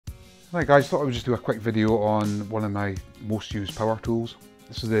Right guys, thought I would just do a quick video on one of my most used power tools.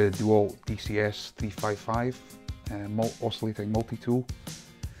 This is the Dewalt DCS355N oscillating multi-tool.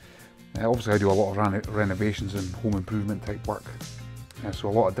 Obviously I do a lot of renovations and home improvement type work, so a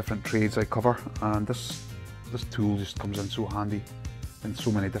lot of different trades I cover, and this tool just comes in so handy in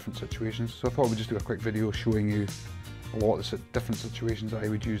so many different situations. So I thought I would just do a quick video showing you a lot of the different situations that I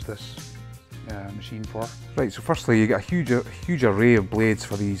would use this machine for. Right, so firstly you get a huge array of blades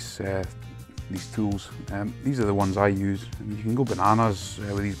for these tools. These are the ones I use, and you can go bananas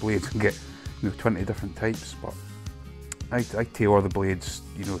with these blades and get 20 different types, but I tailor the blades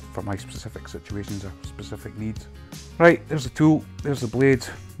for my specific situations or specific needs. Right, there's the tool, there's the blades.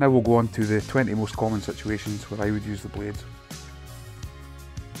 Now we'll go on to the 20 most common situations where I would use the blades.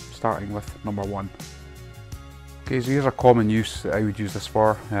 Starting with number 1. Okay, so here's a common use that I would use this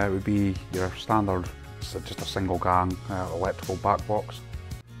for. It would be your standard, just a single gang electrical back box.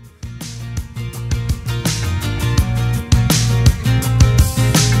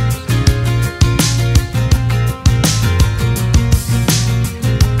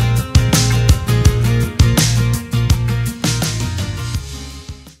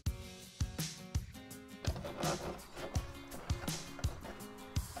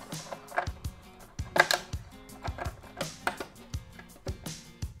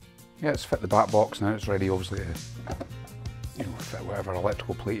 Yeah, it's fit the back box now, it's ready obviously to fit whatever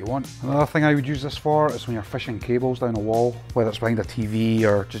electrical plate you want. Another thing I would use this for is when you're fishing cables down a wall, whether it's behind a TV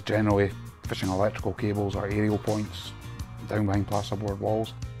or just generally fishing electrical cables or aerial points down behind plasterboard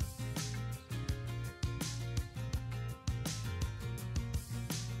walls.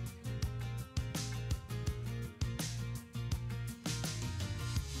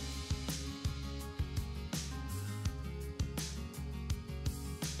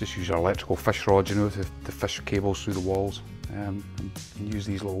 Just use your electrical fish rods, to fish cables through the walls, and use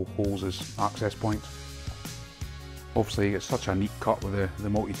these little holes as access points. Obviously you get such a neat cut with the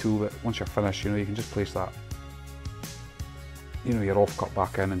multi-tool that once you're finished, you can just place that, your off cut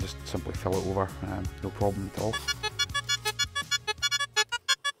back in and just simply fill it over, no problem at all.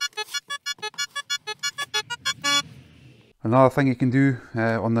 Another thing you can do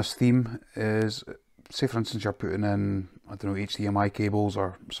on this theme is, say for instance you're putting in, I don't know, HDMI cables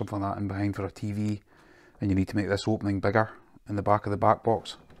or something like that in behind for a TV, and you need to make this opening bigger in the back of the back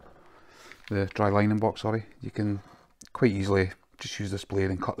box, the dry lining box, sorry. You can quite easily just use this blade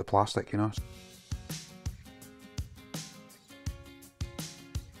and cut the plastic, Yeah,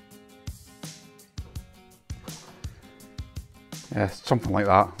 something like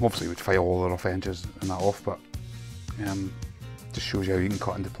that. Obviously it would file all the rough edges and that off, but just shows you how you can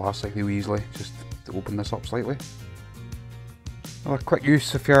cut into plastic real easily, just to open this up slightly. Another quick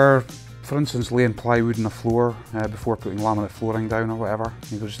use, if you're, for instance, laying plywood on the floor before putting laminate flooring down or whatever,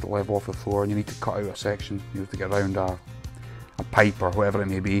 just to level off the floor, and you need to cut out a section, to get around a pipe or whatever it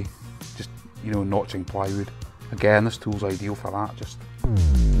may be, just, notching plywood. Again, this tool's ideal for that, just.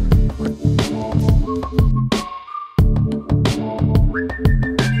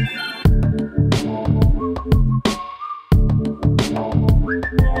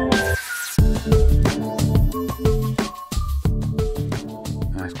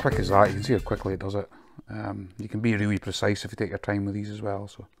 Quick as that, you can see how quickly it does it. You can be really precise if you take your time with these as well.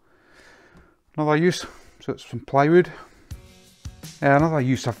 So another use, so it's from plywood. Another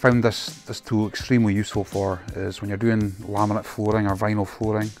use I've found this tool extremely useful for is when you're doing laminate flooring or vinyl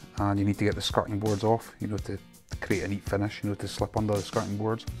flooring and you need to get the skirting boards off, to create a neat finish, to slip under the skirting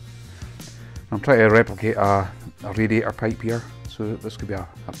boards. I'm trying to replicate a radiator pipe here, so this could be a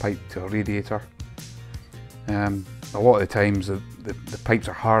pipe to a radiator. A lot of the times the pipes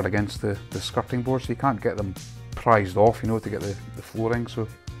are hard against the skirting board, so you can't get them prized off, to get the flooring, so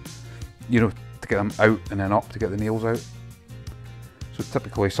to get them out and then up to get the nails out. So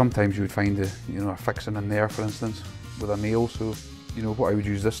typically sometimes you would find a fixing in there, for instance, with a nail. So what I would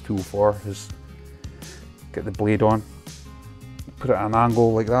use this tool for is get the blade on, put it at an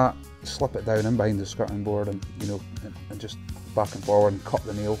angle like that, slip it down in behind the skirting board, and and just back and forward and cut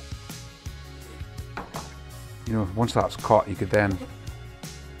the nail. Once that's cut, you could then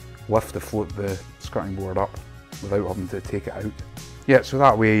lift the skirting board up without having to take it out. Yeah, so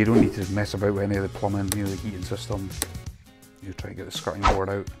that way you don't need to mess about with any of the plumbing, the heating system. Try to get the skirting board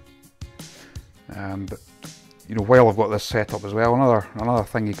out. But while I've got this set up as well, another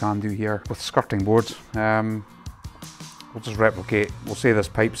thing you can do here with skirting boards, we'll just replicate. We'll say this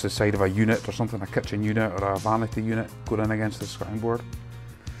pipe's the side of a unit or something, a kitchen unit or a vanity unit going in against the skirting board.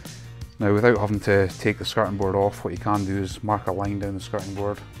 Now, without having to take the skirting board off, what you can do is mark a line down the skirting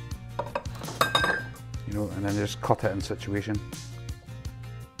board, and then just cut it in situation.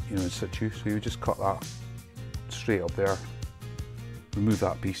 you know, in situ. So you just cut that straight up there, remove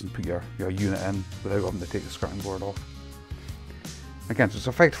that piece and put your unit in without having to take the skirting board off. Again, so it's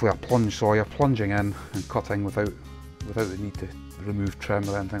effectively a plunge saw. You're plunging in and cutting without the need to remove trim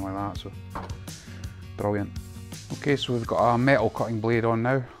or anything like that, so brilliant. Okay, so we've got a metal cutting blade on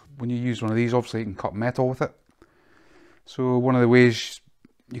now. When you use one of these, obviously you can cut metal with it. So one of the ways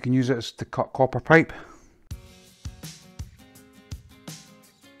you can use it is to cut copper pipe.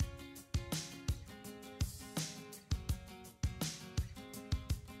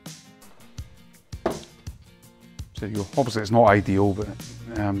 So obviously it's not ideal, but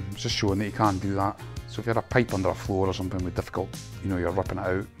it's just showing that you can do that. So if you had a pipe under a floor or something with difficult, you know, you're ripping it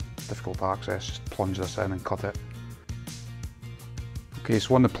out, difficult to access, just plunge this in and cut it. Okay,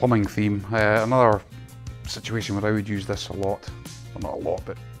 so on the plumbing theme, another situation where I would use this a lot, well not a lot,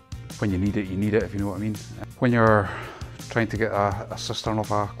 but when you need it, if you know what I mean. When you're trying to get a cistern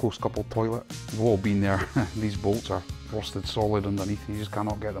off a close coupled toilet, we've all been there, these bolts are rusted solid underneath, you just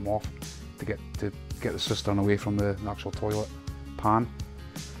cannot get them off to get the cistern away from the actual toilet pan.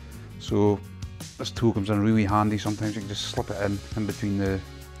 So this tool comes in really handy. Sometimes you can just slip it in between the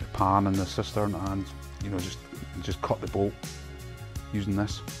pan and the cistern, and you know, just cut the bolt using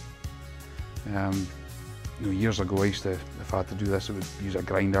this. You know, years ago I used to, if I had to do this, I would use a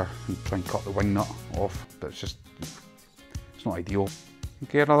grinder and try and cut the wing nut off, but it's not ideal.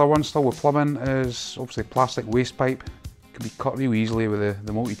 Okay, another one still with plumbing is obviously plastic waste pipe. It can be cut really easily with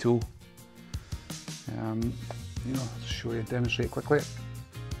the multi-tool. You know, to show you, demonstrate quickly.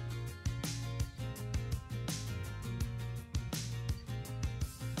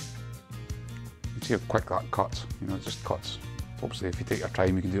 You can see how quick that cuts. You know, it just cuts. Obviously, if you take your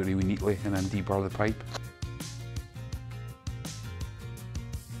time, you can do it really neatly and then deburr the pipe.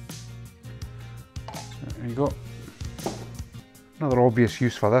 So there you go. Another obvious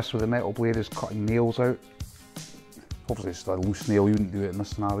use for this with a metal blade is cutting nails out. Obviously, it's a loose nail. You wouldn't do it in this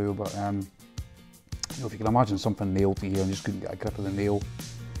scenario, but you know, if you can imagine something nailed to here and just couldn't get a grip of the nail,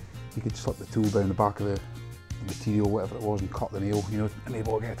 you could slip the tool down the back of the material, whatever it was, and cut the nail, you know, and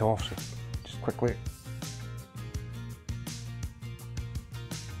able to get it off. So just quickly.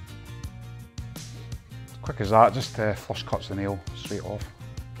 As quick as that, just flush cuts the nail straight off.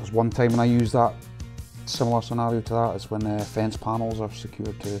 There's one time when I used that, similar scenario to that, is when fence panels are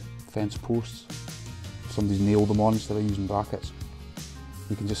secured to fence posts. Somebody's nailed them on instead of using brackets.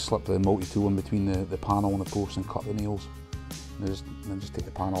 You can just slip the multi-tool in between the panel and the post and cut the nails. And then just take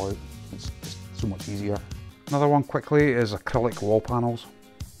the panel out. It's just so much easier. Another one quickly is acrylic wall panels.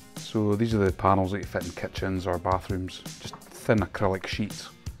 So these are the panels that you fit in kitchens or bathrooms. Just thin acrylic sheets,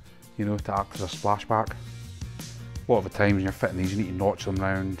 you know, to act as a splashback. A lot of the times when you're fitting these, you need to notch them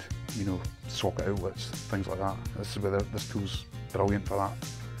round, you know, socket outlets, things like that. This is where this tool's brilliant for that.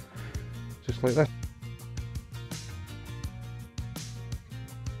 Just like this.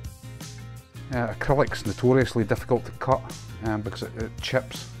 Acrylic's notoriously difficult to cut because it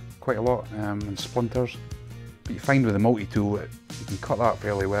chips quite a lot and splinters. But you find with the multi-tool you can cut that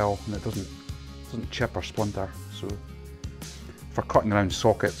fairly well and it doesn't chip or splinter. So for cutting around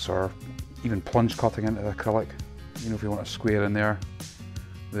sockets or even plunge cutting into the acrylic, you know, if you want to square in there,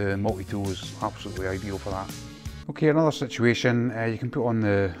 the multi-tool is absolutely ideal for that. Okay, another situation, you can put on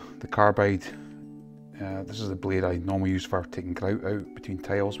the carbide. This is the blade I normally use for taking grout out between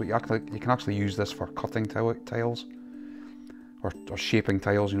tiles, but you can actually use this for cutting tiles or shaping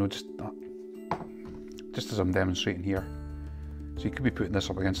tiles, you know, just as I'm demonstrating here. So you could be putting this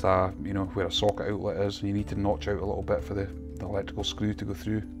up against you know, where a socket outlet is, and you need to notch out a little bit for the electrical screw to go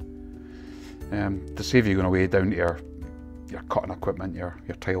through. To save you going away down to your cutting equipment, your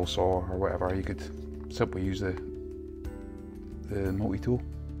tile saw or whatever, you could simply use the multi-tool.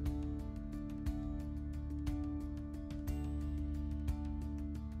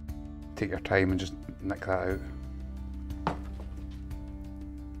 Take your time and just nick that out.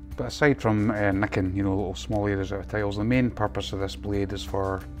 But aside from nicking, you know, little small areas out of tiles, the main purpose of this blade is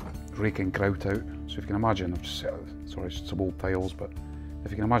for raking grout out. So if you can imagine, I've just set, sorry, it's some old tiles, but if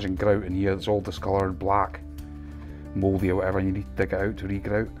you can imagine grout in here that's all discoloured, black, mouldy or whatever, and you need to dig it out to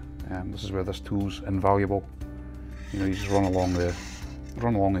re-grout, this is where this tool's invaluable. You know, you just run along the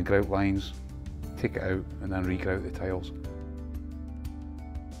grout lines, take it out, and then re-grout the tiles.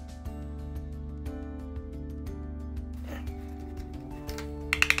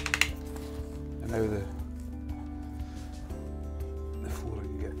 Now the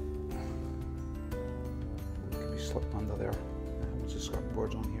flooring can be slipped under there once the skirting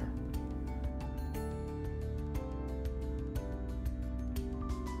board's on here.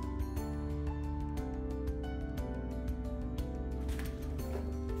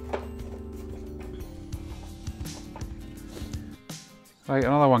 Right,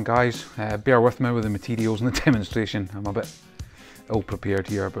 another one guys, bear with me with the materials and the demonstration. I'm a bit ill prepared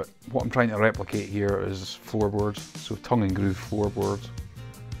here, but what I'm trying to replicate here is floorboards, so tongue and groove floorboards.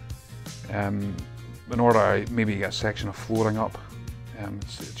 In order to maybe get a section of flooring up,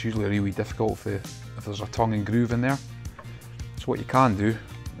 it's usually really difficult if there's a tongue and groove in there. So what you can do,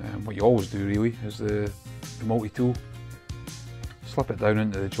 what you always do really, is the multi-tool. Slip it down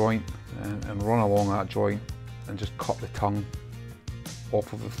into the joint and run along that joint and just cut the tongue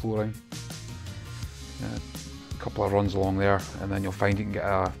off of the flooring. A couple of runs along there, and then you'll find you can get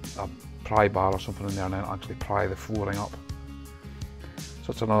a pry bar or something in there and then actually pry the flooring up.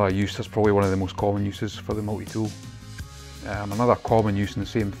 So it's another use. That's probably one of the most common uses for the multi-tool. Another common use in the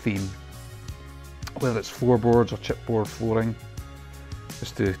same theme, whether it's floorboards or chipboard flooring,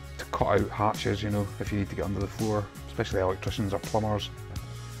 is to cut out hatches, you know, if you need to get under the floor, especially electricians or plumbers.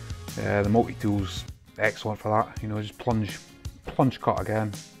 The multi-tool's excellent for that, you know, just plunge cut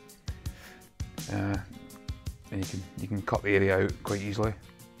again, and you can cut the area out quite easily.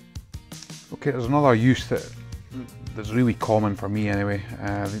 Okay, there's another use that's really common for me anyway,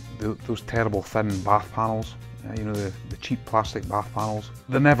 those terrible thin bath panels, you know, the cheap plastic bath panels.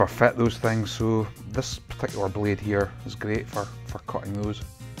 They never fit those things, so this particular blade here is great for cutting those.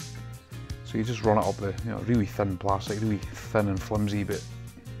 So you just run it up the, you know, really thin plastic, really thin and flimsy, but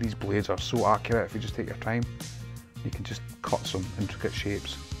these blades are so accurate if you just take your time. You can just cut some intricate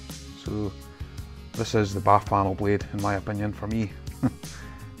shapes. So this is the bath panel blade in my opinion for me.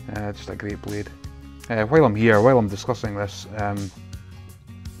 Just a great blade. While I'm discussing this,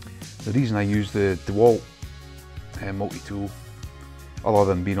 the reason I use the Dewalt multi-tool, other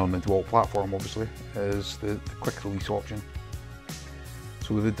than being on the Dewalt platform obviously, is the quick release option.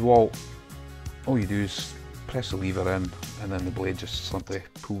 So with the Dewalt, all you do is press the lever in and then the blade just simply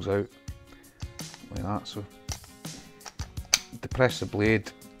pulls out like that. So depress the blade,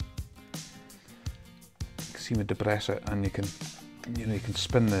 you can see me depress it, and you can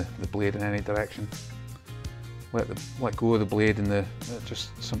spin the blade in any direction. Let go of the blade and it just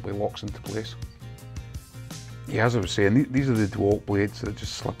simply locks into place. Yeah, as I was saying, these are the Dewalt blades that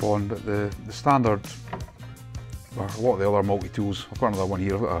just slip on, but the standard, or a lot of the other multi-tools, I've got another one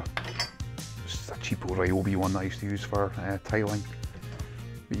here, I've got just a cheapo Ryobi one that I used to use for tiling.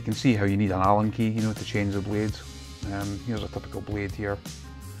 But you can see how you need an Allen key, you know, to change the blades. Here's a typical blade here,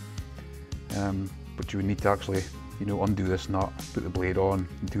 but you would need to actually, you know, undo this nut, put the blade on,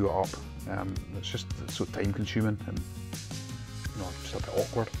 do it up. It's so time consuming and, you know, just a bit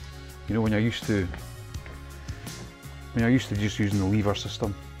awkward. You know, when you're used to just using the lever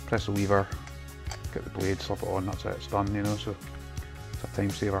system, press the lever, get the blade, slip it on, that's it, it's done, you know, so it's a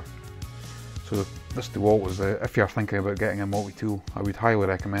time saver. So this Dewalt was, if you're thinking about getting a multi-tool, I would highly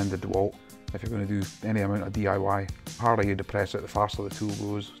recommend the Dewalt if you're going to do any amount of DIY. The harder you depress it, the faster the tool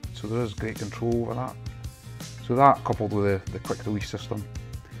goes, so there is great control over that. So that, coupled with the quick release system,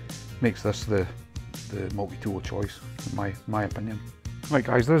 makes this the multi-tool of choice, in my opinion. Right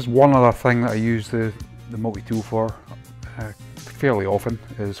guys, there's one other thing that I use the multi-tool for fairly often,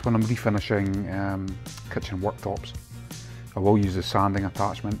 is when I'm refinishing kitchen worktops. I will use the sanding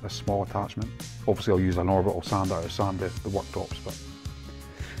attachment, this small attachment. Obviously I'll use an orbital sander to sand the worktops, but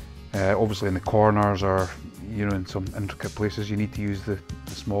obviously in the corners or, you know, in some intricate places you need to use the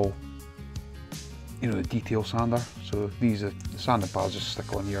small, you know, the detail sander. So the sanding pads just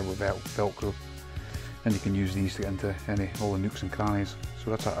stick on here with Velcro, and you can use these to get into all the nooks and crannies. So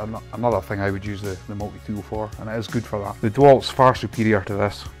that's another thing I would use the multi-tool for, and it is good for that. The Dewalt's far superior to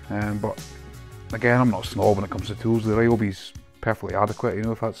this, but again, I'm not a snob when it comes to tools. The Ryobi's perfectly adequate, you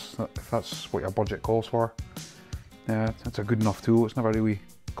know, if that's what your budget calls for. It's a good enough tool. It's never really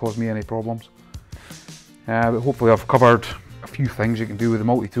caused me any problems. But hopefully I've covered a few things you can do with the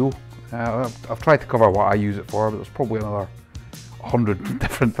multi-tool. I've tried to cover what I use it for, but there's probably another 100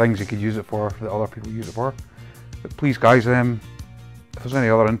 different things you could use it for that other people use it for. But please guys, if there's any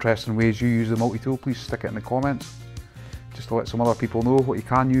other interesting ways you use the multi-tool, please stick it in the comments, just to let some other people know what you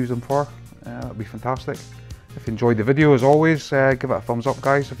can use them for. That'd be fantastic. If you enjoyed the video, as always, give it a thumbs up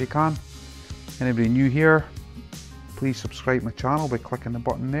guys if you can. Anybody new here, please subscribe my channel by clicking the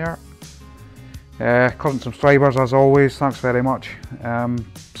button there. Current subscribers, as always, thanks very much.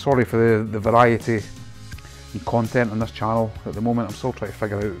 Sorry for the variety and content on this channel at the moment. I'm still trying to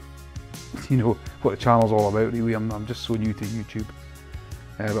figure out, you know, what the channel's all about really. I'm just so new to YouTube,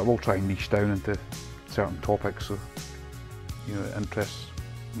 but we'll try and niche down into certain topics, so, you know, it interests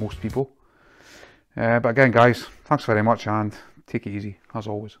most people. But again guys, thanks very much and take it easy as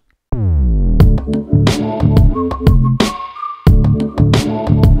always.